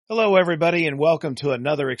Hello, everybody, and welcome to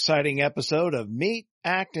another exciting episode of Meet,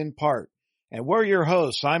 Act, and Part. And we're your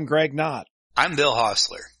hosts. I'm Greg Knott. I'm Bill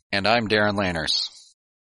Hostler. And I'm Darren Lanners.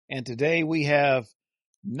 And today we have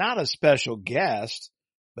not a special guest,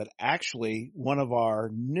 but actually one of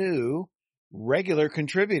our new regular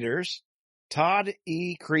contributors, Todd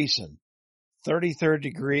E. Creason, 33rd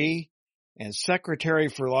degree and Secretary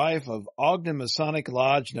for Life of Ogden Masonic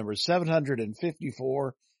Lodge number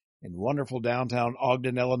 754 in wonderful downtown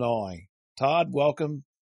Ogden, Illinois. Todd, welcome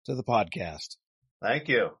to the podcast. Thank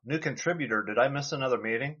you. New contributor. Did I miss another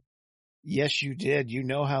meeting? Yes, you did. You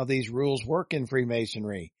know how these rules work in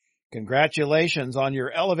Freemasonry. Congratulations on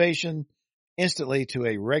your elevation instantly to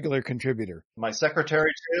a regular contributor. My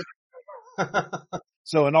secretary too?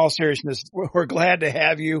 So in all seriousness, we're glad to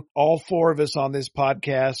have you. All four of us on this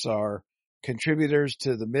podcast are contributors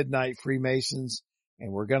to the Midnight Freemasons.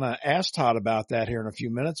 And we're going to ask Todd about that here in a few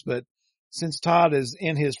minutes. But since Todd is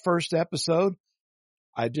in his first episode,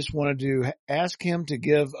 I just wanted to ask him to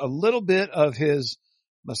give a little bit of his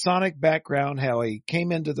Masonic background, how he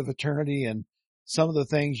came into the fraternity and some of the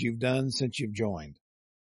things you've done since you've joined.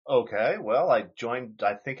 Okay. Well, I joined,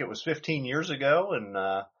 I think it was 15 years ago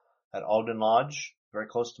at Ogden Lodge, very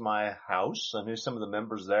close to my house. I knew some of the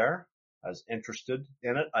members there. I was interested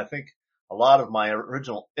in it. I think a lot of my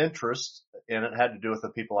original interest in it had to do with the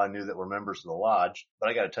people I knew that were members of the lodge. But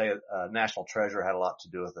I got to tell you, National Treasure had a lot to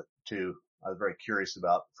do with it too. I was very curious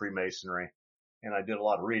about Freemasonry, and I did a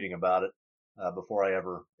lot of reading about it before I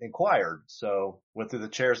ever inquired. So went through the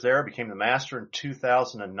chairs there, became the master in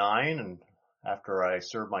 2009, and after I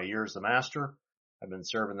served my year as the master, I've been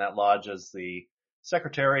serving that lodge as the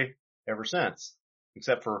secretary ever since,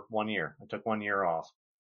 except for 1 year. I took 1 year off.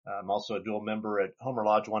 I'm also a dual member at Homer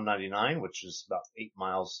Lodge 199, which is about 8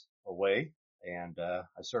 miles away, and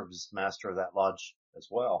I served as master of that lodge as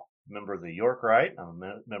well. Member of the York Rite, I'm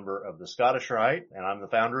a member of the Scottish Rite, and I'm the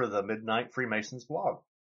founder of the Midnight Freemasons blog.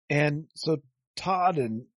 And so Todd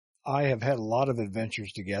and I have had a lot of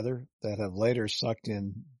adventures together that have later sucked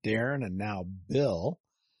in Darren and now Bill.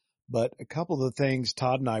 But a couple of the things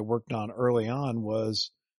Todd and I worked on early on was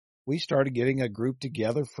we started getting a group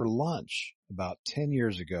together for lunch about 10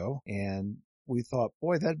 years ago. And we thought,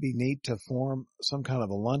 boy, that'd be neat to form some kind of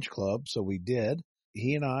a lunch club. So we did.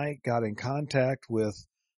 He and I got in contact with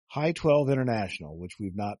High 12 International, which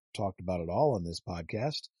we've not talked about at all on this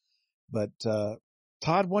podcast. But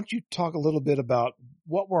Todd, why don't you talk a little bit about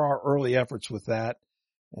what were our early efforts with that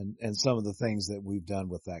and some of the things that we've done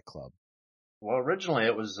with that club? Well, originally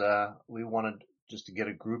it was, we wanted just to get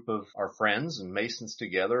a group of our friends and Masons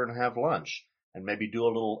together and have lunch and maybe do a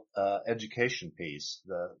little, education piece.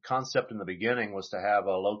 The concept in the beginning was to have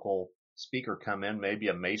a local speaker come in, maybe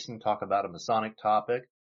a Mason, talk about a Masonic topic,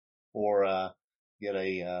 or, get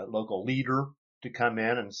a local leader to come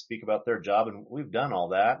in and speak about their job. And we've done all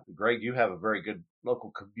that. Greg, you have a very good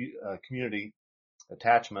local community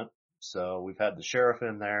attachment. So we've had the sheriff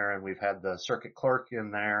in there and we've had the circuit clerk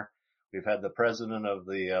in there. We've had the president of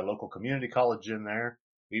the local community college in there.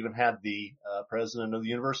 We even had the president of the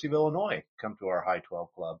University of Illinois come to our High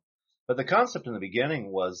 12 club. But the concept in the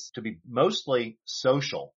beginning was to be mostly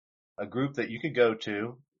social, a group that you could go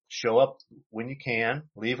to, show up when you can,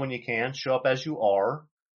 leave when you can, show up as you are.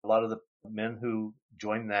 A lot of the men who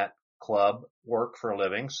join that club work for a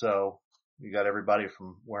living. So you got everybody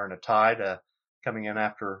from wearing a tie to coming in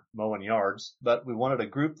after mowing yards. But we wanted a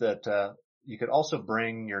group that you could also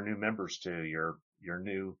bring your new members to, your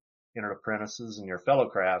new entered apprentices and your fellow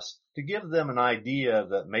crafts, to give them an idea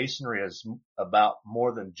that Masonry is about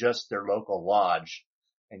more than just their local lodge,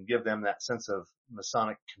 and give them that sense of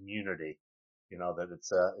Masonic community. You know, that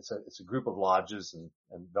it's a group of lodges and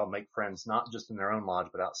they'll make friends not just in their own lodge,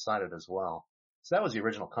 but outside it as well. So that was the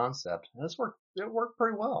original concept, and it worked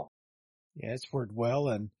pretty well. Yeah, it's worked well.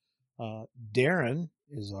 And Darren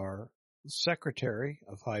is our secretary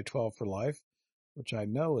of High 12 for Life, which I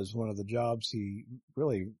know is one of the jobs he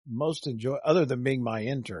really most enjoys, other than being my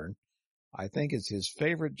intern. I think it's his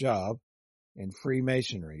favorite job in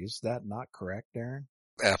Freemasonry. Is that not correct, Darren?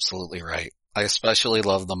 Absolutely right. I especially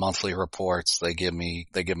love the monthly reports. They give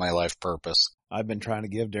my life purpose. I've been trying to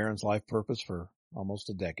give Darren's life purpose for almost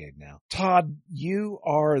a decade now. Todd, you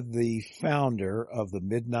are the founder of the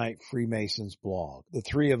Midnight Freemasons blog. The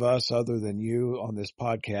three of us, other than you on this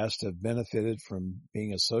podcast, have benefited from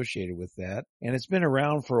being associated with that. And it's been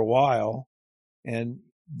around for a while. And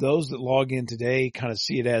those that log in today kind of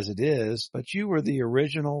see it as it is, but you were the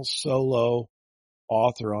original solo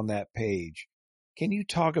author on that page. Can you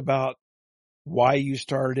talk about why you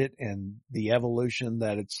started it and the evolution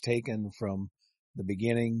that it's taken from the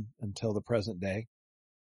beginning until the present day?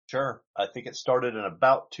 Sure. I think it started in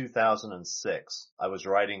about 2006. I was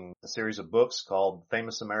writing a series of books called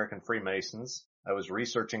Famous American Freemasons. I was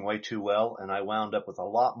researching way too well, and I wound up with a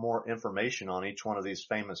lot more information on each one of these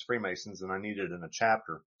famous Freemasons than I needed in a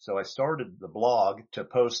chapter. So I started the blog to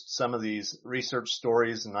post some of these research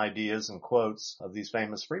stories and ideas and quotes of these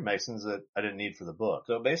famous Freemasons that I didn't need for the book.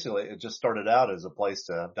 So basically, it just started out as a place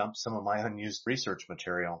to dump some of my unused research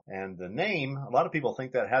material. And the name, a lot of people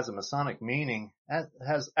think that has a Masonic meaning. It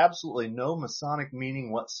has absolutely no Masonic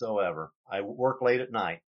meaning whatsoever. I work late at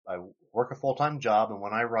night. I work a full-time job, and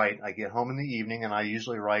when I write, I get home in the evening, and I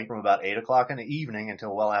usually write from about 8 o'clock in the evening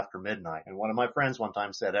until well after midnight. And one of my friends one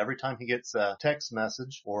time said every time he gets a text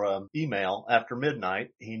message or an email after midnight,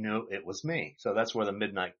 he knew it was me. So that's where the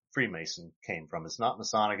Midnight Freemason came from. It's not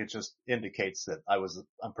Masonic. It just indicates that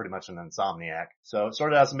I'm pretty much an insomniac. So it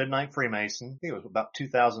started out as a Midnight Freemason. I think it was about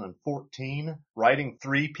 2014. Writing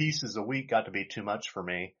 3 pieces a week got to be too much for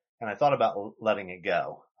me, and I thought about letting it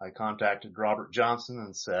go. I contacted Robert Johnson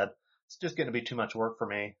and said, it's just going to be too much work for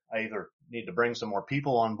me. I either need to bring some more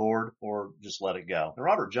people on board or just let it go. And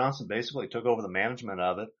Robert Johnson basically took over the management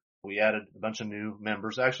of it. We added a bunch of new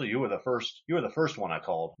members. Actually, you were the first one I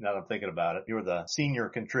called. Now that I'm thinking about it, you were the senior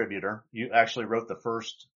contributor. You actually wrote the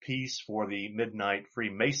first piece for the Midnight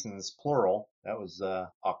Freemasons, plural. That was, that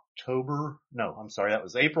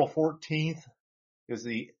was April 14th.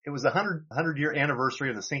 It was the 100-year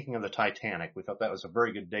anniversary of the sinking of the Titanic. We thought that was a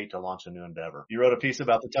very good date to launch a new endeavor. You wrote a piece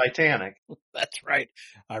about the Titanic. That's right.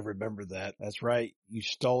 I remember that. That's right. You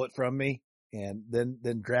stole it from me and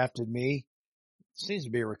then drafted me. Seems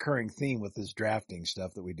to be a recurring theme with this drafting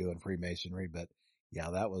stuff that we do in Freemasonry, but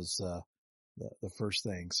yeah, that was the first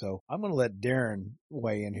thing. So I'm going to let Darren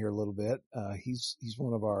weigh in here a little bit. He's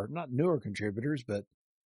one of our not newer contributors, but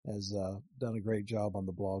has done a great job on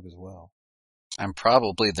the blog as well. I'm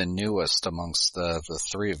probably the newest amongst the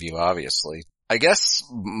 3 of you, obviously. I guess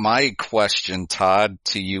my question, Todd,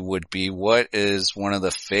 to you would be, what is one of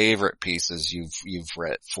the favorite pieces you've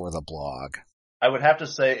read for the blog? I would have to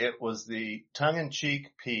say it was the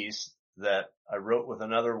tongue-in-cheek piece that I wrote with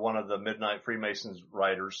another one of the Midnight Freemasons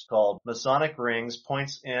writers called Masonic Rings,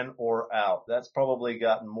 Points In or Out. That's probably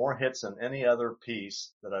gotten more hits than any other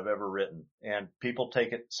piece that I've ever written. And people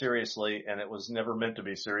take it seriously, and it was never meant to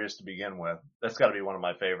be serious to begin with. That's got to be one of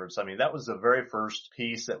my favorites. I mean, that was the very first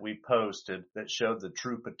piece that we posted that showed the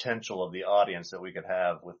true potential of the audience that we could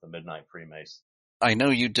have with the Midnight Freemasons. I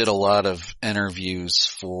know you did a lot of interviews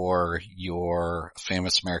for your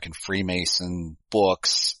Famous American Freemason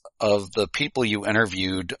books. Of the people you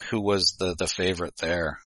interviewed, who was the favorite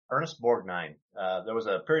there? Ernest Borgnine. There was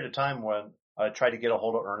a period of time when I tried to get a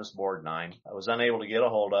hold of Ernest Borgnine. I was unable to get a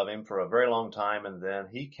hold of him for a very long time, and then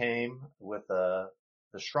he came with the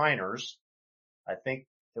Shriners. I think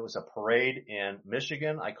it was a parade in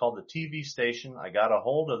Michigan. I called the TV station. I got a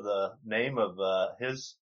hold of the name of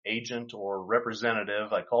his agent or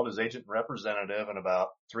representative. I called his agent and representative, and about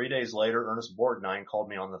 3 days later, Ernest Borgnine called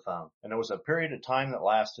me on the phone. And there was a period of time that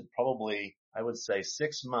lasted probably, I would say,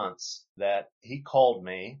 6 months that he called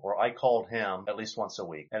me, or I called him at least once a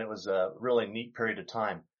week. And it was a really neat period of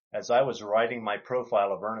time. As I was writing my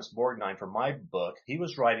profile of Ernest Borgnine for my book, he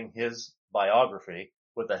was writing his biography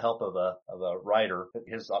with the help of a writer.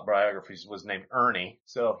 His biography was named Ernie.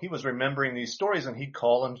 So he was remembering these stories, and he'd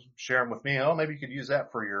call and share them with me. Oh, maybe you could use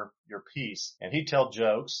that for your piece. And he'd tell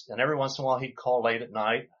jokes. And every once in a while he'd call late at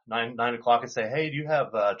night, 9 o'clock, and say, hey, do you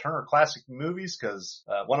have Turner Classic Movies? Cause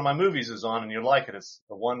one of my movies is on and you like it. It's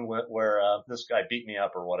the one where this guy beat me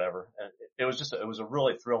up or whatever. And it was a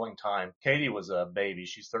really thrilling time. Katie was a baby.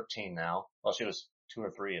 She's 13 now. Well, she was 2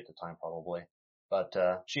 or 3 at the time probably. But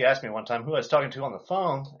she asked me one time who I was talking to on the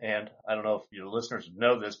phone, and I don't know if your listeners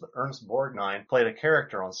know this, but Ernest Borgnine played a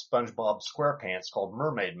character on SpongeBob SquarePants called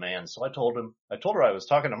Mermaid Man. So I told her I was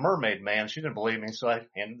talking to Mermaid Man. She didn't believe me, so I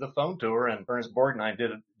handed the phone to her, and Ernest Borgnine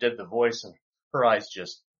did the voice, and her eyes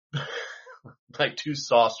just like 2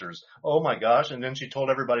 saucers. Oh my gosh! And then she told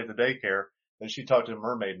everybody at the daycare that she talked to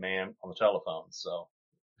Mermaid Man on the telephone. So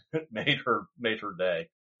it made her day.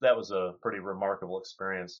 That was a pretty remarkable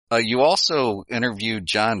experience. You also interviewed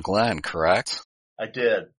John Glenn, correct? I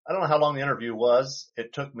did. I don't know how long the interview was. I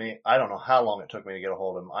don't know how long it took me to get a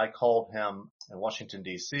hold of him. I called him in Washington,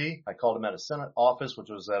 D.C. I called him at a Senate office, which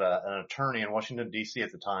was at an attorney in Washington, D.C.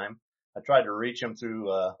 at the time. I tried to reach him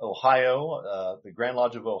through Ohio, the Grand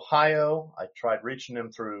Lodge of Ohio. I tried reaching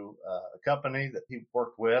him through a company that he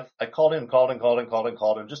worked with. I called him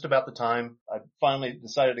just about the time I finally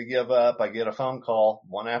decided to give up. I get a phone call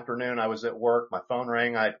one afternoon. I was at work. My phone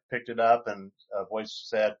rang. I picked it up and a voice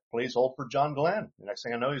said, "Please hold for John Glenn." The next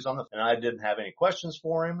thing I know, he's on the, and I didn't have any questions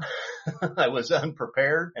for him. I was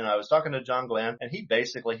unprepared, and I was talking to John Glenn, and he'd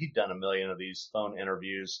done a million of these phone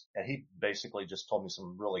interviews, and he basically just told me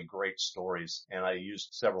some really great stories, and I used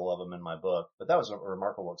several of them in my book. But that was a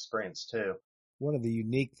remarkable experience too. One of the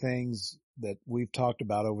unique things that we've talked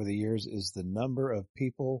about over the years is the number of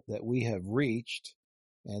people that we have reached,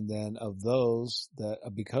 and then of those that,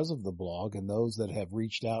 because of the blog, and those that have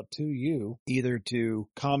reached out to you, either to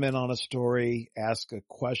comment on a story, ask a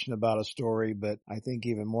question about a story, but I think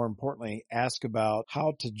even more importantly, ask about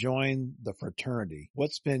how to join the fraternity.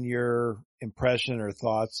 What's been your impression or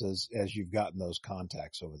thoughts as you've gotten those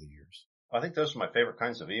contacts over the years? I think those are my favorite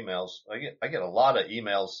kinds of emails. I get a lot of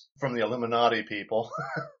emails from the Illuminati people.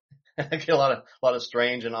 I get a lot of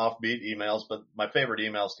strange and offbeat emails, but my favorite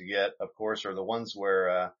emails to get, of course, are the ones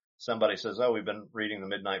where somebody says, "Oh, we've been reading the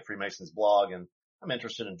Midnight Freemasons blog, and I'm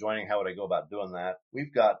interested in joining. How would I go about doing that?"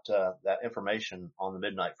 We've got that information on the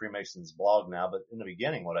Midnight Freemasons blog now, but in the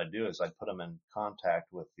beginning, what I do is I put them in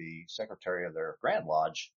contact with the secretary of their Grand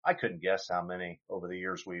Lodge. I couldn't guess how many over the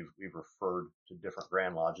years we've referred to different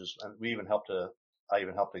Grand Lodges, and I even helped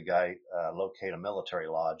a guy locate a military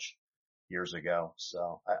lodge years ago.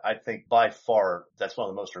 So I think by far that's one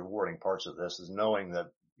of the most rewarding parts of this, is knowing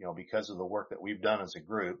that, because of the work that we've done as a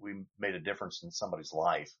group, we made a difference in somebody's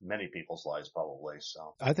life, many people's lives probably.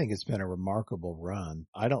 So I think it's been a remarkable run.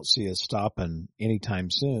 I don't see us stopping anytime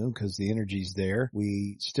soon because the energy's there.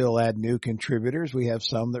 We still add new contributors. We have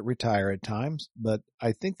some that retire at times, but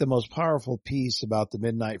I think the most powerful piece about the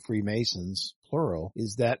Midnight Freemasons, plural,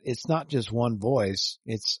 is that it's not just one voice.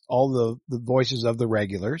 It's all the voices of the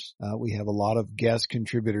regulars. We have a lot of guest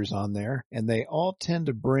contributors on there, and they all tend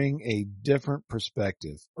to bring a different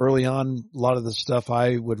perspective. Early on, a lot of the stuff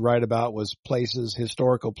I would write about was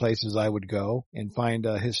historical places I would go and find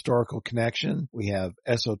a historical connection. We have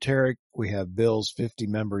esoteric. We have Bill's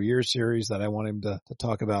 50-member year series that I want him to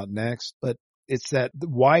talk about next. But it's that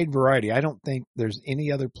wide variety. I don't think there's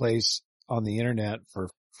any other place on the internet for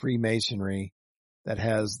Freemasonry that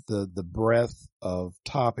has the breadth of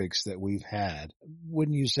topics that we've had.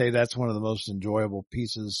 Wouldn't you say that's one of the most enjoyable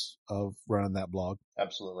pieces of running that blog?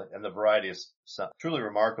 Absolutely. And the variety is truly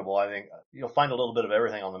remarkable. I think you'll find a little bit of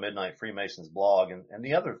everything on the Midnight Freemasons blog. And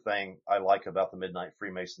the other thing I like about the Midnight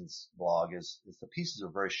Freemasons blog is the pieces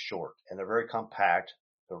are very short and they're very compact.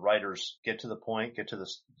 The writers get to the point, get to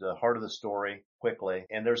the heart of the story quickly.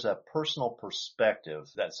 And there's a personal perspective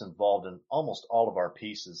that's involved in almost all of our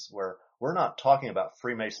pieces, where we're not talking about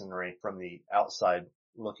Freemasonry from the outside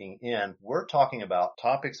looking in. We're talking about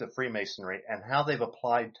topics of Freemasonry and how they've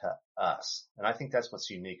applied to us. And I think that's what's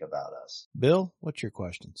unique about us. Bill, what's your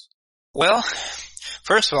questions? Well,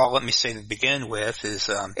 first of all, let me say to begin with is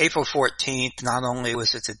April 14th, not only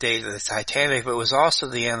was it the day of the Titanic, but it was also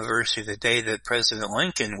the anniversary of the day that President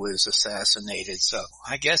Lincoln was assassinated. So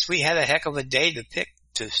I guess we had a heck of a day to pick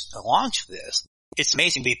to launch this. It's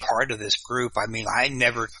amazing to be part of this group. I mean, I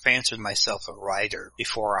never fancied myself a writer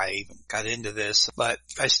before I even got into this, but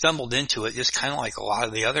I stumbled into it just kind of like a lot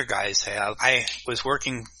of the other guys have. I was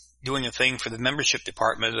doing a thing for the membership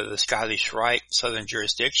department of the Scottish Rite Southern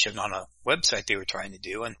Jurisdiction on a website they were trying to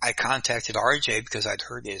do, and I contacted RJ because I'd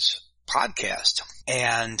heard his podcast,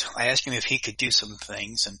 and I asked him if he could do some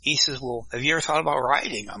things, and he says, "Well, have you ever thought about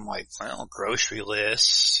writing?" I'm like, "Well, grocery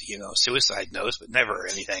lists, suicide notes, but never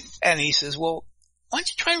anything." And he says, "Well, why don't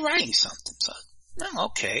you try writing something?" So, well,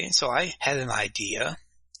 okay. So I had an idea,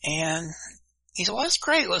 and he said, "Well, that's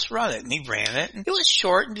great. Let's run it." And he ran it. And it was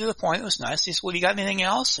short and to the point. It was nice. He said, "Well, you got anything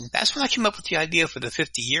else?" And that's when I came up with the idea for the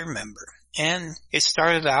 50-year member. And it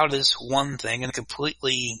started out as one thing and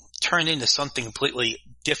completely turned into something completely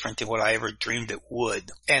different than what I ever dreamed it would.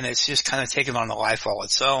 And it's just kind of taken on a life all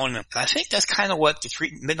its own. And I think that's kind of what the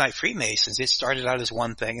Midnight Freemasons, it started out as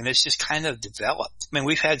one thing and it's just kind of developed. I mean,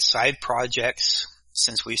 we've had side projects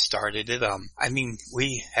since we started it.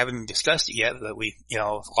 We haven't discussed it yet, but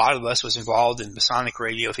a lot of us was involved in Masonic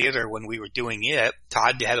radio theater when we were doing it.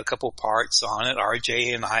 Todd had a couple parts on it.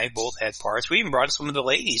 RJ and I both had parts. We even brought some of the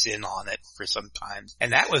ladies in on it for some time.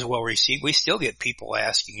 And that was well received. We still get people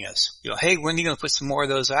asking us, "Hey, when are you going to put some more of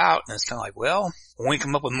those out?" And it's kind of like, well, when we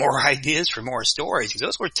come up with more ideas for more stories, because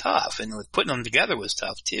those were tough and putting them together was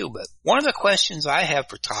tough too. But one of the questions I have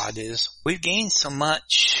for Todd is, we've gained so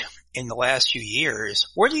much in the last few years.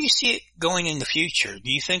 Where do you see it going in the future? Do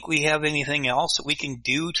you think we have anything else that we can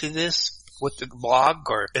do to this with the blog,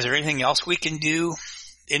 or is there anything else we can do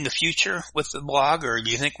in the future with the blog, or do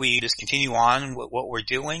you think we just continue on with what we're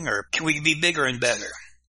doing, or can we be bigger and better?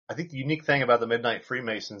 I think the unique thing about the Midnight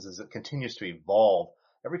Freemasons is it continues to evolve.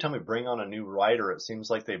 Every time we bring on a new writer, it seems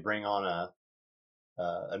like they bring on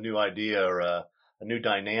a new idea or a new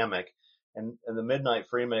dynamic. And the Midnight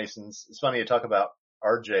Freemasons, it's funny you talk about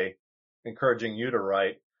RJ encouraging you to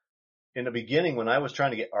write. In the beginning, when I was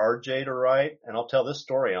trying to get RJ to write, and I'll tell this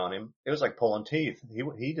story on him, it was like pulling teeth.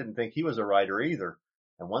 He didn't think he was a writer either.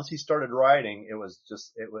 And once he started writing, it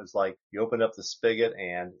was like you opened up the spigot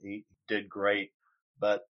and he did great.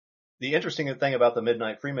 But the interesting thing about the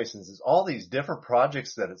Midnight Freemasons is all these different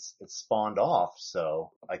projects that it's spawned off. So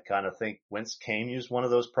I kind of think Whence Came You is one of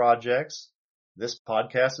those projects. This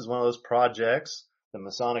podcast is one of those projects. The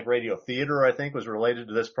Masonic Radio Theater, I think, was related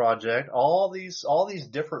to this project. All these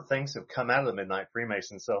different things have come out of the Midnight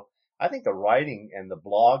Freemasons. So I think the writing and the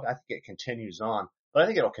blog, I think it continues on, but I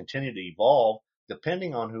think it'll continue to evolve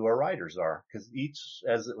depending on who our writers are. Because each,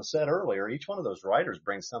 as it was said earlier, each one of those writers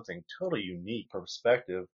brings something totally unique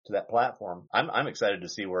perspective to that platform. I'm excited to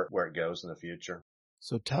see where it goes in the future.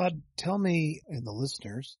 So Todd, tell me and the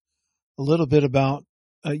listeners a little bit about,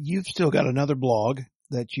 you've still got another blog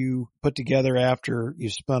that you put together after you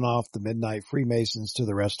spun off the Midnight Freemasons to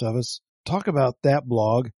the rest of us. Talk about that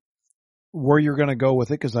blog, where you're going to go with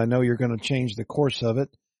it, because I know you're going to change the course of it,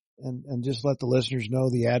 and just let the listeners know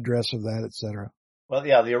the address of that, et cetera. Well,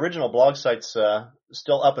 yeah, the original blog site's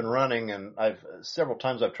still up and running, and several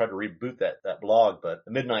times I've tried to reboot that blog, but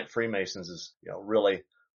the Midnight Freemasons is, really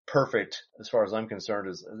perfect as far as I'm concerned,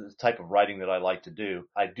 is the type of writing that I like to do.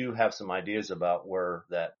 I do have some ideas about where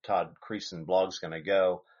that Todd Creason blog's going to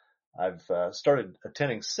go. I've started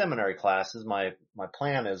attending seminary classes. My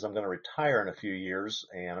plan is I'm going to retire in a few years,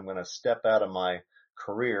 and I'm going to step out of my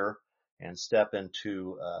career and step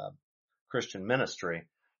into Christian ministry.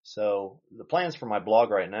 So the plans for my blog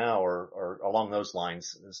right now are along those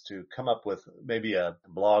lines, is to come up with maybe a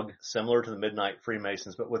blog similar to the Midnight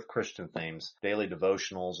Freemasons, but with Christian themes, daily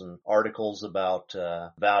devotionals and articles about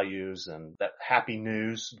values and that happy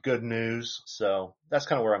news, good news. So that's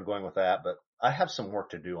kind of where I'm going with that, but I have some work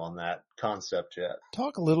to do on that concept yet.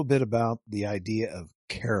 Talk a little bit about the idea of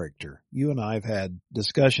character. You and I have had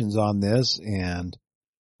discussions on this, and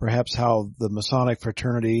perhaps how the Masonic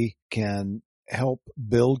fraternity can help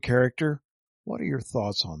build character. What are your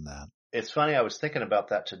thoughts on that? It's funny, I was thinking about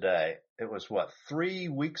that today. It was 3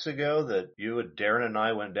 weeks ago that you and Darren and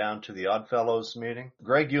I went down to the Oddfellows meeting.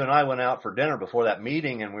 Greg, you and I went out for dinner before that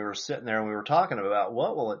meeting, and we were sitting there and we were talking about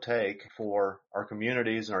what will it take for our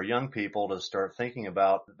communities and our young people to start thinking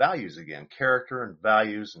about values again, character and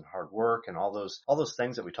values and hard work and all those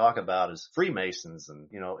things that we talk about as Freemasons, and,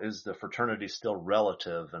 is the fraternity still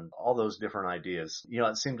relative, and all those different ideas.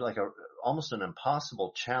 It seemed like almost an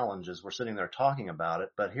impossible challenge as we're sitting there talking about it.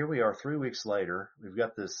 But here we are 3 weeks later. We've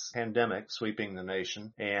got this pandemic sweeping the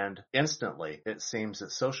nation, and instantly it seems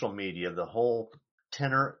that social media, the whole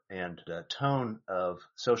tenor and tone of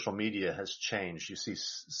social media has changed. You see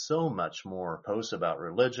so much more posts about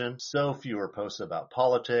religion, so fewer posts about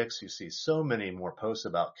politics. You see so many more posts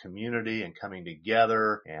about community and coming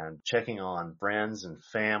together and checking on friends and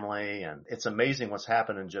family. And it's amazing what's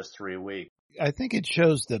happened in just 3 weeks. I think it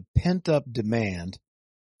shows the pent-up demand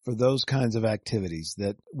for those kinds of activities,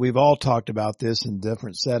 that we've all talked about this in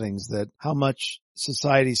different settings, that how much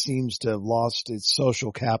society seems to have lost its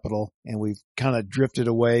social capital, and we've kind of drifted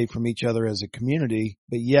away from each other as a community.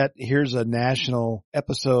 But yet here's a national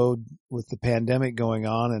episode with the pandemic going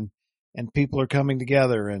on, and people are coming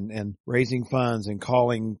together and raising funds and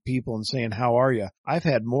calling people and saying, how are you? I've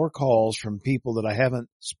had more calls from people that I haven't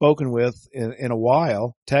spoken with in a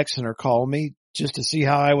while, texting or calling me just to see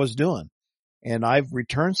how I was doing. And I've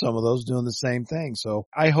returned some of those doing the same thing. So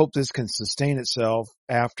I hope this can sustain itself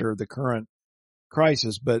after the current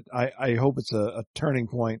crisis, but I hope it's a turning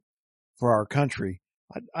point for our country.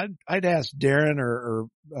 I'd ask Darren or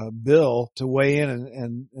Bill to weigh in,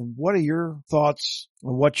 and what are your thoughts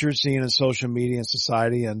on what you're seeing in social media and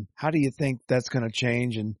society, and how do you think that's going to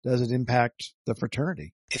change, and does it impact the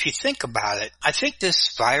fraternity? If you think about it, I think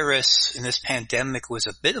this virus and this pandemic was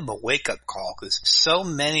a bit of a wake-up call, because so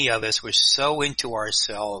many of us were so into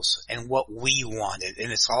ourselves and what we wanted,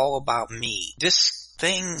 and it's all about me. This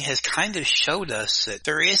thing has kind of showed us that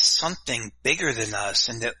there is something bigger than us,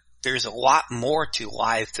 and that there's a lot more to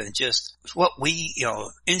life than just what we,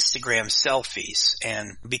 Instagram selfies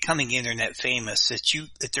and becoming internet famous,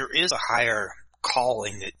 that there is a higher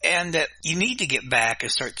calling, and that you need to get back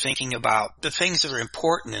and start thinking about the things that are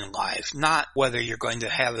important in life, not whether you're going to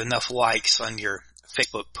have enough likes on your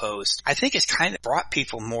Facebook post, I think it's kind of brought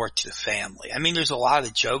people more to the family. I mean, there's a lot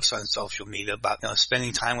of jokes on social media about,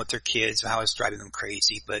 spending time with their kids and how it's driving them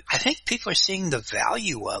crazy, but I think people are seeing the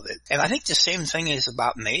value of it. And I think the same thing is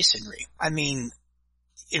about Masonry. I mean,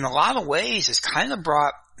 in a lot of ways, it's kind of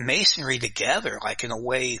brought Masonry together, like in a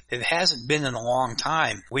way it hasn't been in a long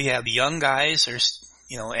time. We have young guys,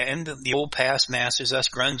 and the old past masters, us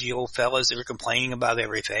grungy old fellas that were complaining about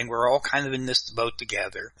everything. We're all kind of in this boat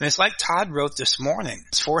together. And it's like Todd wrote this morning.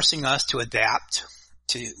 It's forcing us to adapt,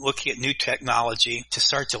 to looking at new technology, to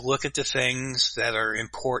start to look at the things that are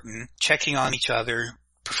important, checking on each other,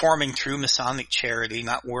 performing true Masonic charity,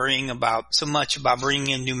 not worrying so much about bringing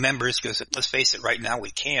in new members, because let's face it, right now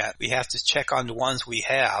we can't. We have to check on the ones we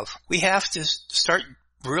have. We have to start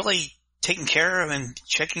really taking care of and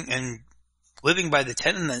checking and living by the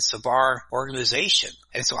tenets of our organization.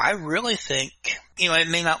 And so I really think, it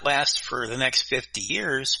may not last for the next 50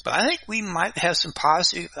 years, but I think we might have some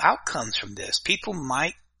positive outcomes from this. People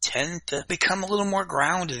might tend to become a little more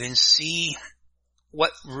grounded and see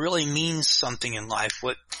what really means something in life,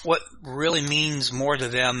 what really means more to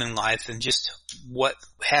them in life than just what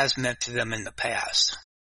has meant to them in the past.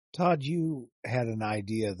 Todd, you had an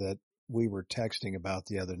idea that we were texting about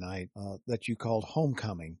the other night that you called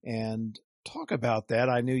homecoming. And talk about that.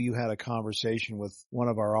 I knew you had a conversation with one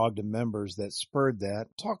of our Ogden members that spurred that.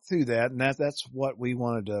 Talk through that, and that's what we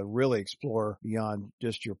wanted to really explore beyond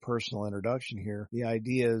just your personal introduction here. The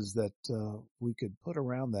idea is that we could put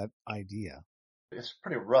around that idea. It's a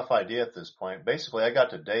pretty rough idea at this point. Basically, I got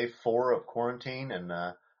to day 4 of quarantine, and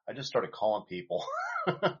I just started calling people.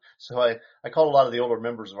 So I called a lot of the older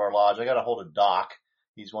members of our lodge. I got a hold of Doc.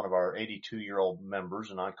 He's one of our 82-year-old members,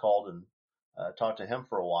 and I called and talked to him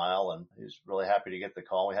for a while, and he was really happy to get the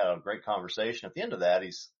call. We had a great conversation. At the end of that,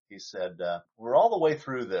 he said, we're all the way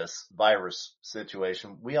through this virus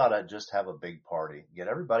situation. We ought to just have a big party, get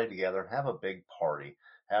everybody together and have a big party,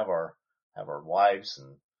 have our wives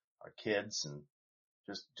and our kids and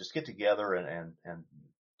just get together and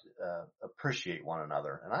appreciate one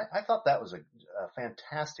another. And I thought that was a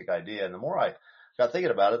fantastic idea. And the more I got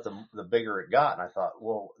thinking about it, the bigger it got. And I thought,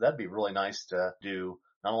 well, that'd be really nice to do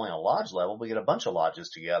not only on a lodge level, but get a bunch of lodges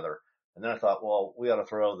together. And then I thought, well, we ought to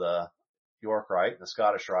throw the York Rite and the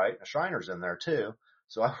Scottish Rite and the Shriners in there too.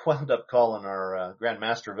 So I wound up calling our Grand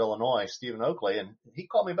Master of Illinois, Stephen Oakley, and he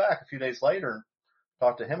called me back a few days later and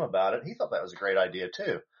talked to him about it. He thought that was a great idea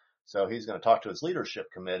too. So he's going to talk to his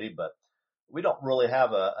leadership committee, but we don't really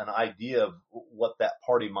have an idea of what that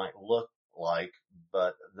party might look like.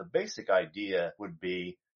 But the basic idea would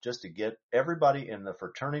be just to get everybody in the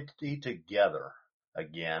fraternity together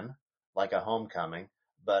again, like a homecoming,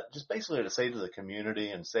 but just basically to say to the community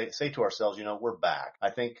and say to ourselves, we're back.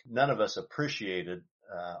 I think none of us appreciated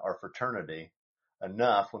our fraternity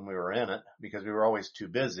enough when we were in it because we were always too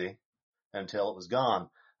busy until it was gone.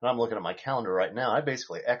 And I'm looking at my calendar right now. I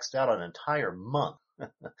basically X'd out an entire month.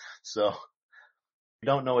 So you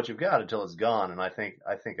don't know what you've got until it's gone. And I think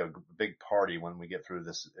a big party when we get through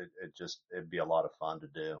this, it'd be a lot of fun to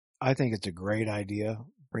do. I think it's a great idea,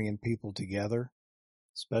 bringing people together,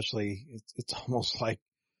 especially it's almost like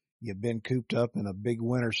you've been cooped up in a big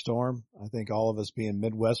winter storm. I think all of us being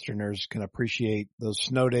Midwesterners can appreciate those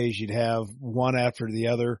snow days you'd have one after the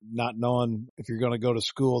other, not knowing if you're going to go to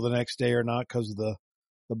school the next day or not because of the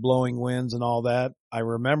blowing winds and all that. I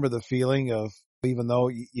remember the feeling of, even though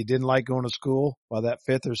you didn't like going to school, by that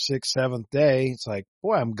 5th or 6th, 7th day, it's like,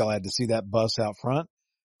 boy, I'm glad to see that bus out front.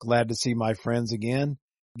 Glad to see my friends again,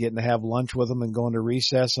 getting to have lunch with them and going to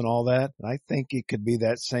recess and all that. And I think it could be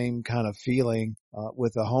that same kind of feeling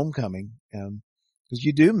with a homecoming, because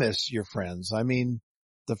you do miss your friends. I mean,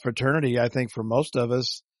 the fraternity, I think for most of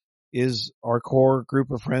us, is our core group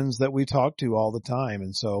of friends that we talk to all the time.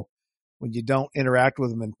 And so when you don't interact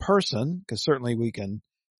with them in person, because certainly we can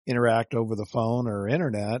interact over the phone or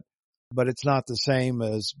internet, but it's not the same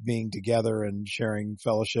as being together and sharing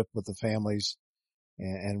fellowship with the families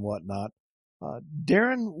and whatnot.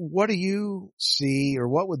 Darren, what do you see, or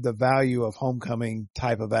what would the value of homecoming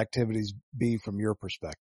type of activities be from your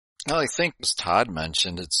perspective? Well, I think, as Todd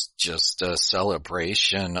mentioned, it's just a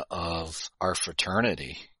celebration of our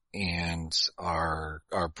fraternity and our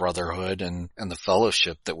brotherhood and the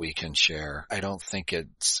fellowship that we can share. I don't think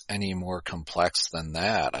it's any more complex than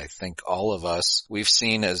that. I think all of us, we've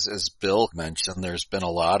seen, as Bill mentioned, there's been a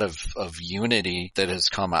lot of unity that has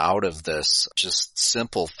come out of this. Just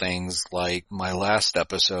simple things like my last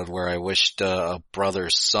episode where I wished a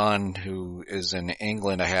brother's son who is in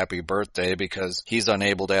England a happy birthday because he's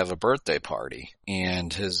unable to have a birthday party.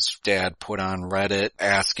 And his dad put on Reddit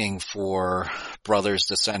asking for brothers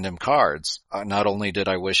to send send him cards. Not only did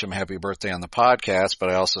I wish him happy birthday on the podcast, but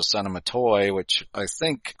I also sent him a toy, which I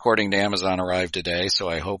think, according to Amazon, arrived today. So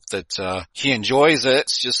I hope that he enjoys it.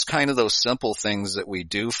 It's just kind of those simple things that we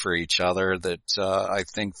do for each other that I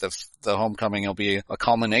think the homecoming will be a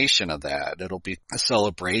culmination of that. It'll be a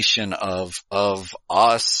celebration of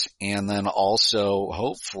us, and then also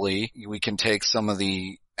hopefully we can take some of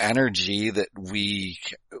the energy that we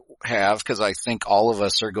have, because I think all of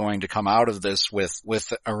us are going to come out of this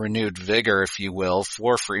with a renewed vigor, if you will,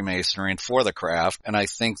 for Freemasonry and for the craft. And I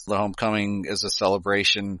think the homecoming is a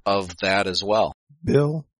celebration of that as well.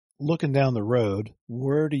 Bill, looking down the road,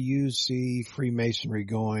 where do you see Freemasonry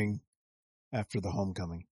going after the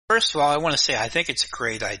homecoming? First of all, I want to say I think it's a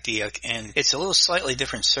great idea, and it's a little slightly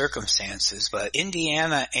different circumstances, but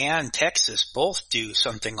Indiana and Texas both do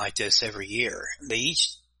something like this every year. They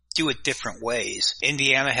each do it different ways.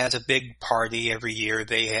 Indiana has a big party every year.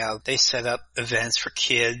 They set up events for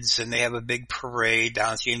kids, and they have a big parade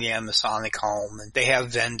down at the Indiana Masonic home, and they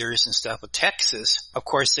have vendors and stuff. With Texas, of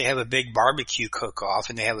course, they have a big barbecue cook-off,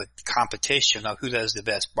 and they have a competition of who does the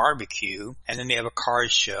best barbecue, and then they have a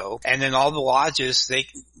card show, and then all the lodges, they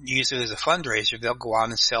use it as a fundraiser. They'll go out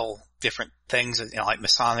and sell different things, like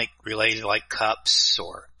Masonic related, like cups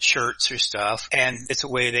or shirts or stuff. And it's a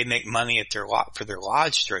way they make money at for their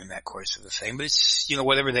lodge during that course of the thing. But it's,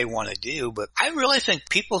 whatever they want to do. But I really think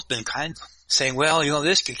people have been kind of saying, well,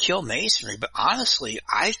 this could kill Masonry. But honestly,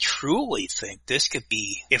 I truly think this could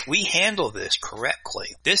be, if we handle this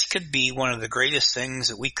correctly, this could be one of the greatest things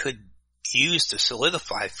that we could use to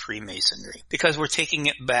solidify Freemasonry, because we're taking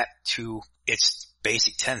it back to its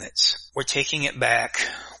basic tenets. We're taking it back.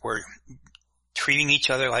 We're treating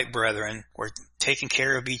each other like brethren. We're taking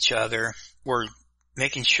care of each other. We're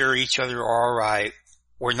making sure each other are all right.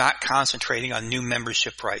 We're not concentrating on new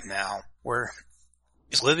membership right now. We're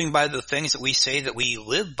living by the things that we say that we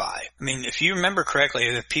live by. I mean, if you remember correctly,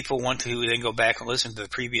 if people want to then go back and listen to the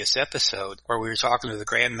previous episode where we were talking to the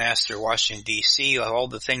Grand Master of Washington, D.C., all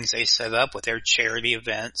the things they set up with their charity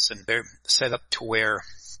events, and they're set up to where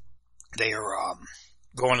they are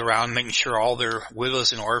going around making sure all their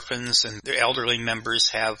widows and orphans and their elderly members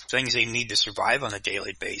have things they need to survive on a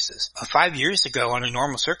daily basis. 5 years ago, under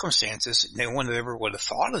normal circumstances, no one ever would have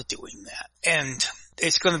thought of doing that. And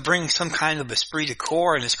it's going to bring some kind of esprit de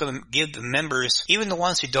corps, and it's going to give the members, even the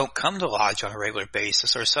ones who don't come to lodge on a regular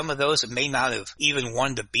basis, or some of those that may not have even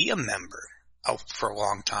wanted to be a member for a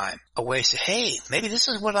long time, a way to say, hey, maybe this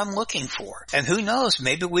is what I'm looking for. And who knows,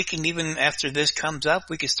 maybe we can even, after this comes up,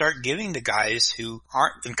 we can start giving the guys who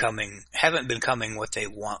haven't been coming what they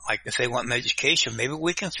want. Like if they want education, maybe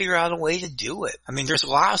we can figure out a way to do it. I mean, there's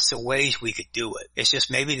lots of ways we could do it. It's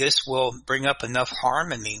just maybe this will bring up enough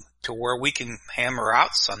harmony to where we can hammer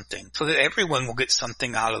out something so that everyone will get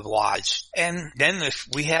something out of Lodge. And then if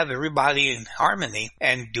we have everybody in harmony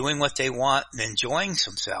and doing what they want and enjoying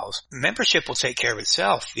themselves, membership will take care of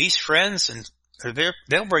itself. These friends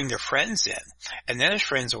they'll bring their friends in, and then their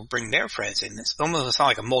friends will bring their friends in. It's almost not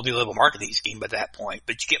like a multi-level marketing scheme by that point,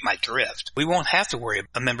 but you get my drift. We won't have to worry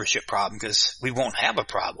about a membership problem because we won't have a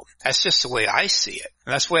problem. That's just the way I see it.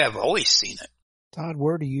 And that's the way I've always seen it. Todd,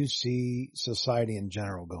 where do you see society in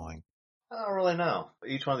general going? I don't really know.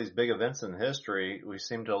 Each one of these big events in history, we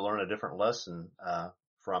seem to learn a different lesson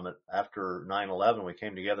from it. After 9/11, we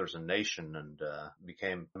came together as a nation and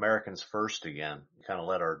became Americans first again. We kind of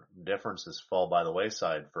let our differences fall by the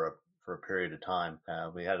wayside for a period of time.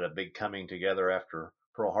 We had a big coming together after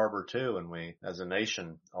Pearl Harbor too, and we, as a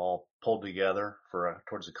nation, all pulled together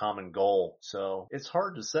towards a common goal. So it's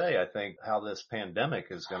hard to say, I think, how this pandemic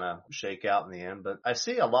is going to shake out in the end, but I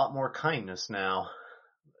see a lot more kindness now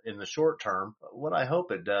in the short term. What I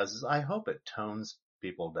hope it does is I hope it tones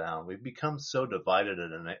people down. We've become so divided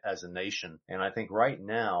as a nation. And I think right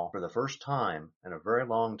now, for the first time in a very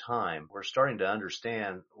long time, we're starting to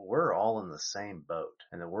understand we're all in the same boat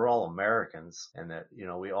and that we're all Americans and that,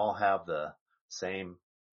 we all have the same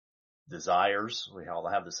desires. We all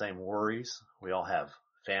have the same worries. We all have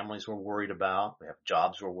families we're worried about. We have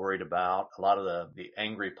jobs we're worried about. A lot of the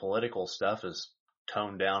angry political stuff is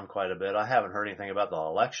toned down quite a bit. I haven't heard anything about the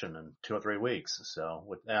election in 2 or 3 weeks.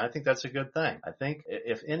 And I think that's a good thing. I think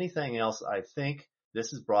if anything else, I think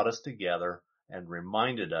this has brought us together and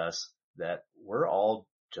reminded us that we're all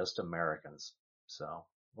just Americans. So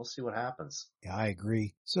we'll see what happens. Yeah, I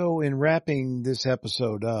agree. So in wrapping this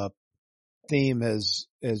episode up, theme is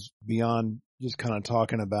beyond just kind of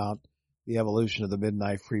talking about the evolution of the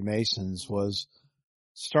Midnight Freemasons, was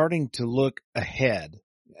starting to look ahead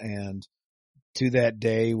and to that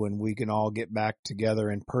day when we can all get back together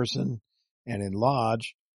in person and in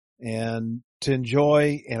lodge and to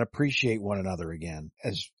enjoy and appreciate one another again.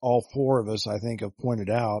 As all four of us, I think, have pointed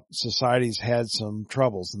out, society's had some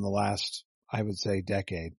troubles in the last, I would say,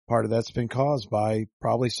 decade. Part of that's been caused by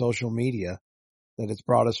probably social media, that it's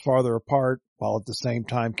brought us farther apart while at the same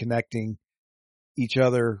time connecting each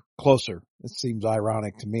other closer. It seems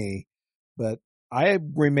ironic to me, but I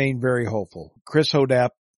remain very hopeful. Chris Hodap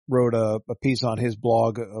wrote a piece on his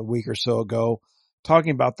blog a week or so ago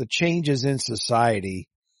talking about the changes in society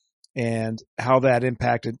and how that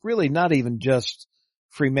impacted really not even just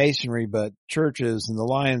Freemasonry, but churches and the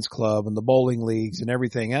Lions Club and the bowling leagues and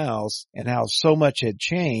everything else, and how so much had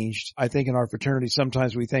changed. I think in our fraternity,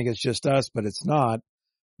 sometimes we think it's just us, but it's not.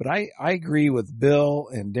 But I agree with Bill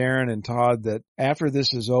and Darren and Todd that after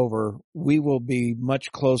this is over, we will be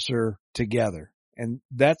much closer together. And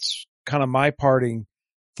that's kind of my parting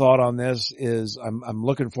thought on this is I'm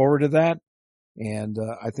looking forward to that. And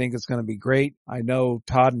I think it's going to be great. I know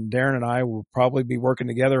Todd and Darren and I will probably be working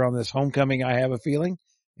together on this homecoming, I have a feeling,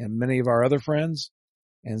 and many of our other friends,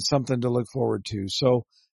 and something to look forward to. So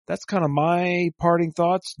that's kind of my parting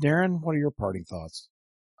thoughts. Darren, what are your parting thoughts?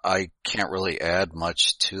 I can't really add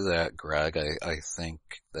much to that, Greg. I think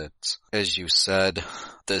that, as you said,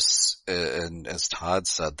 this, and as Todd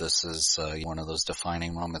said, this is one of those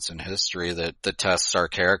defining moments in history that tests our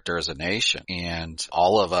character as a nation. And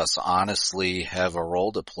all of us honestly have a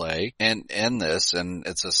role to play in this, and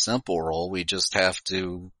it's a simple role. We just have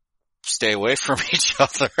to stay away from each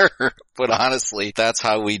other. But honestly, that's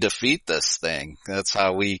how we defeat this thing. That's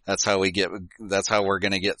how we're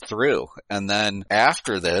going to get through. And then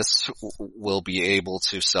after this, we'll be able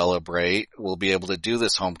to celebrate. We'll be able to do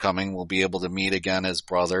this homecoming. We'll be able to meet again as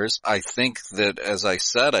brothers. I think that, as I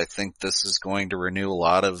said, I think this is going to renew a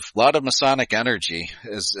lot of Masonic energy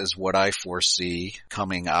is what I foresee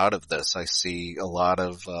coming out of this. I see a lot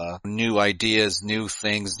of new ideas, new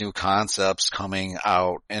things, new concepts coming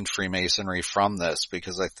out in Freemasonry from this,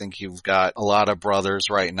 because I think you've got a lot of brothers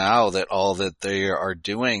right now that all that they are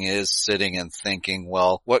doing is sitting and thinking,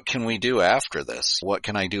 well, what can we do after this? What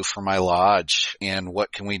can I do for my lodge? And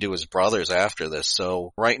what can we do as brothers after this?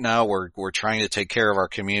 So right now we're trying to take care of our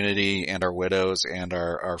community and our widows and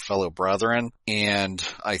our fellow brethren. And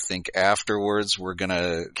I think afterwards we're going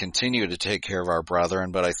to continue to take care of our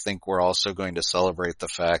brethren, but I think we're also going to celebrate the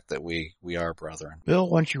fact that we are brethren. Bill,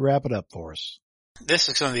 why don't you wrap it up for us? This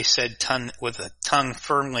is going to be said with a tongue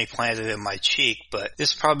firmly planted in my cheek, but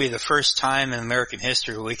this is probably the first time in American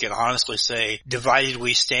history we can honestly say, divided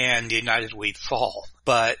we stand, united we fall.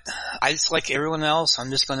 But I just, like everyone else,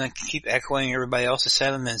 I'm just going to keep echoing everybody else's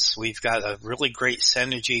sentiments. We've got a really great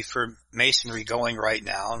synergy for Masonry going right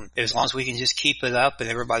now. And as long as we can just keep it up and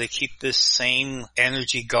everybody keep this same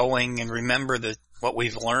energy going and remember what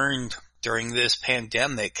we've learned during this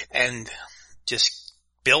pandemic and just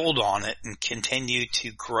build on it and continue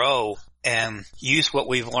to grow and use what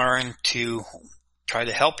we've learned to try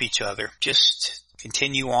to help each other. Just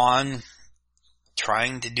continue on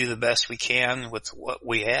trying to do the best we can with what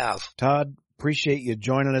we have. Todd, appreciate you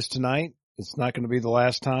joining us tonight. It's not going to be the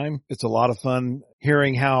last time. It's a lot of fun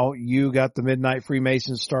hearing how you got the Midnight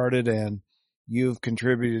Freemasons started, and you've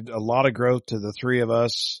contributed a lot of growth to the three of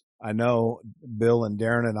us. I know Bill and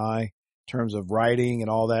Darren and I, terms of writing and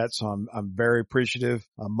all that. So I'm very appreciative.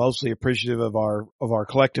 I'm mostly appreciative of our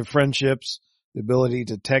collective friendships, the ability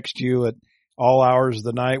to text you at all hours of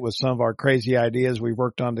the night with some of our crazy ideas we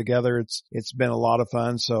worked on together. It's been a lot of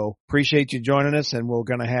fun. So appreciate you joining us, and we're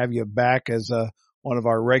going to have you back as one of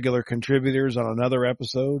our regular contributors on another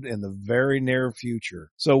episode in the very near future.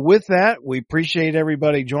 So with that, we appreciate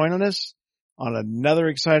everybody joining us on another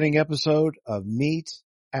exciting episode of Meet,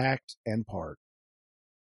 Act, and Part.